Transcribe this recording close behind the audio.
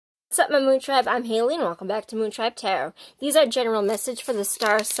What's up, my Moon Tribe? I'm Haley, and welcome back to Moon Tribe Tarot. These are general message for the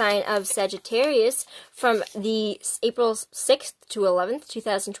star sign of Sagittarius from the April 6th to 11th,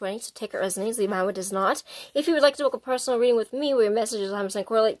 2020. So take it resonates, leave behind what does not. If you would like to book a personal reading with me where your messages 100%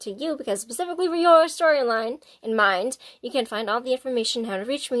 correlate to you, because specifically for your storyline in mind, you can find all the information how to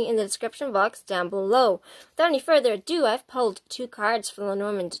reach me in the description box down below. Without any further ado, I've pulled 2 cards from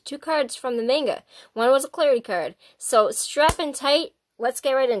Lenormand, 2 cards from the manga. One was a clarity card. So strap in tight. Let's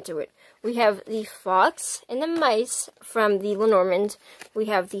get right into it. We have the Fox and the Mice from the Lenormand. We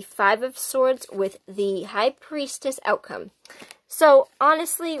have the 5 of Swords with the High Priestess outcome. So,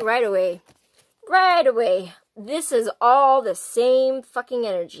 honestly, right away, this is all the same fucking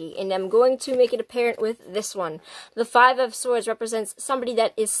energy, and I'm going to make it apparent with this one. The 5 of Swords represents somebody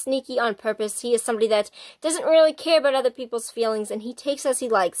that is sneaky on purpose. He is somebody that doesn't really care about other people's feelings, and he takes as he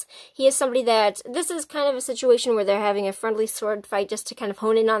likes. He is somebody that, this is kind of a situation where they're having a friendly sword fight just to kind of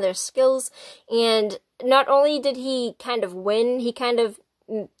hone in on their skills, and not only did he kind of win, he kind of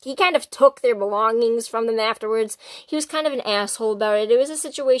took their belongings from them afterwards. He was kind of an asshole about it. It was a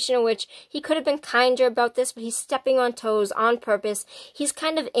situation in which he could have been kinder about this, but he's stepping on toes on purpose. He's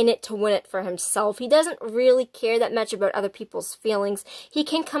kind of in it to win it for himself. He doesn't really care that much about other people's feelings. He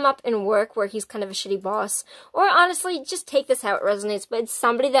can come up and work where he's kind of a shitty boss. Or honestly, just take this how it resonates, but it's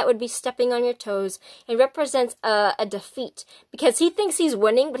somebody that would be stepping on your toes and represents a defeat. Because he thinks he's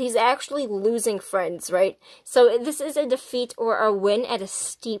winning, but he's actually losing friends, right? So this is a defeat or a win at a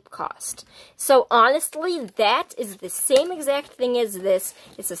steep cost. So honestly, that is the same exact thing as this.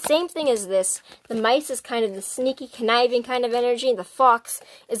 It's the same thing as this. The Mice is kind of the sneaky, conniving kind of energy, and the Fox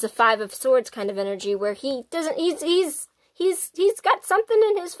is the 5 of Swords kind of energy, where he doesn't, he's got something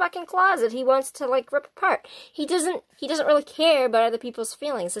in his fucking closet he wants to, like, rip apart. He doesn't really care about other people's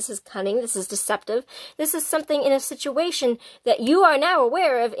feelings. This is cunning, this is deceptive, this is something in a situation that you are now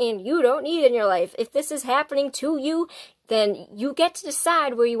aware of and you don't need in your life. If this is happening to you, then you get to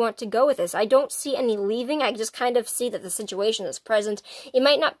decide where you want to go with this. I don't see any leaving. I just kind of see that the situation is present. It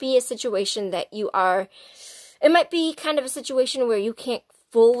might not be a situation that you are... It might be kind of a situation where you can't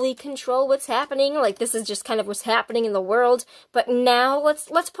fully control what's happening, like this is just kind of what's happening in the world. But now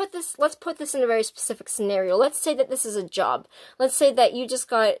let's put this in a very specific scenario. Let's say that this is a job. Let's say that you just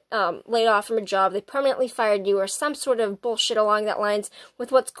got laid off from a job, they permanently fired you, or some sort of bullshit along that lines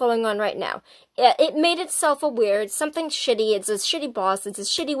with what's going on right now. It made itself aware, it's something shitty, it's a shitty boss, it's a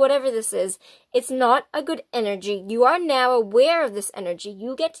shitty whatever this is. It's not a good energy. You are now aware of this energy.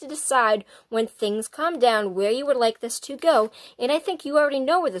 You get to decide when things calm down where you would like this to go, and I think you already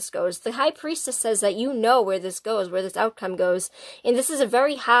know where this goes. The High Priestess says that you know where this goes, where this outcome goes, and this is a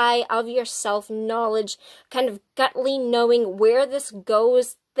very high of yourself knowledge, kind of gutly knowing where this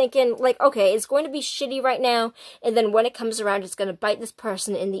goes, thinking, like, okay, it's going to be shitty right now, and then when it comes around, it's going to bite this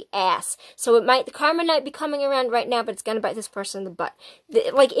person in the ass. So the karma might be coming around right now, but it's going to bite this person in the butt.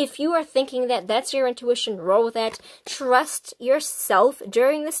 Like, if you are thinking that that's your intuition, roll with that. Trust yourself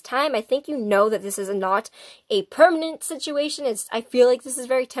during this time. I think you know that this is not a permanent situation. I feel like this is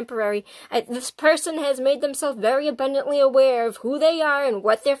very temporary. This person has made themselves very abundantly aware of who they are and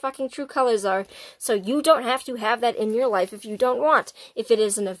what their fucking true colors are, so you don't have to have that in your life if you don't want. If it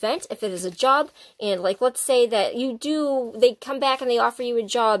is an event, if it is a job, and like let's say that they come back and they offer you a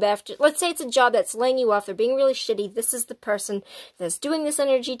job after, let's say it's a job that's laying you off, they're being really shitty, this is the person that's doing this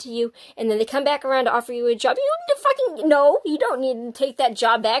energy to you, and then they come back around to offer you a job, you need to fucking, no, you don't need to take that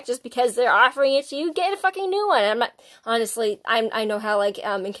job back just because they're offering it to you. Get a fucking new one. I'm not, honestly, I know how, like,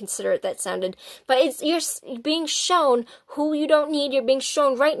 inconsiderate that sounded, but you're being shown who you don't need, you're being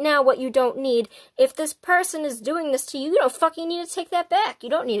shown right now what you don't need. If this person is doing this to you, you don't fucking need to take that back. You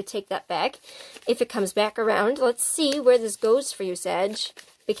don't need to take that back if it comes back around. Let's see where this goes for you, Sag.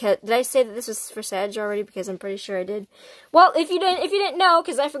 Because did I say that this was for Sag already? Because I'm pretty sure I did. Well, if you didn't know,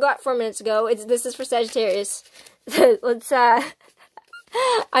 because I forgot 4 minutes ago, this is for Sagittarius. Let's I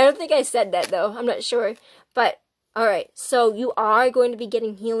don't think I said that though. I'm not sure, but. Alright, so you are going to be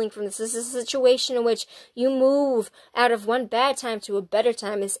getting healing from this. This is a situation in which you move out of one bad time to a better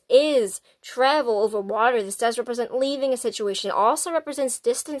time. This is travel over water. This does represent leaving a situation. It also represents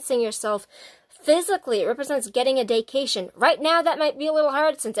distancing yourself physically. It represents getting a vacation. Right now, that might be a little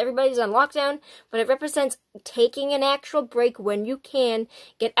hard since everybody's on lockdown, but it represents taking an actual break when you can.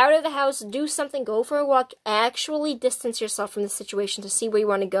 Get out of the house, do something, go for a walk, actually distance yourself from the situation to see where you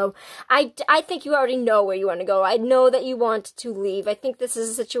want to go. I think you already know where you want to go. I know that you want to leave. I think this is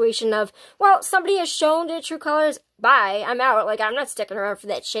a situation of, well, somebody has shown their true colors, bye, I'm out. Like, I'm not sticking around for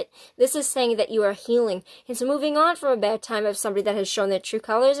that shit. This is saying that you are healing. And so moving on from a bad time of somebody that has shown their true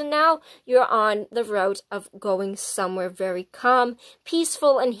colors, and now you're on the route of going somewhere very calm,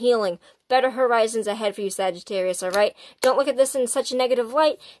 peaceful, and healing. Better horizons ahead for you, Sagittarius, alright? Don't look at this in such a negative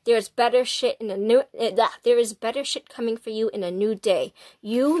light. There is better shit there is better shit coming for you in a new day.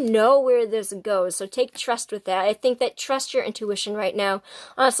 You know where this goes, so take trust with that. I think that trust your intuition right now.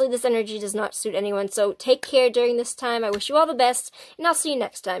 Honestly, this energy does not suit anyone, so take care during this time. I wish you all the best, and I'll see you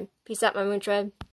next time. Peace out, my Moon Tribe.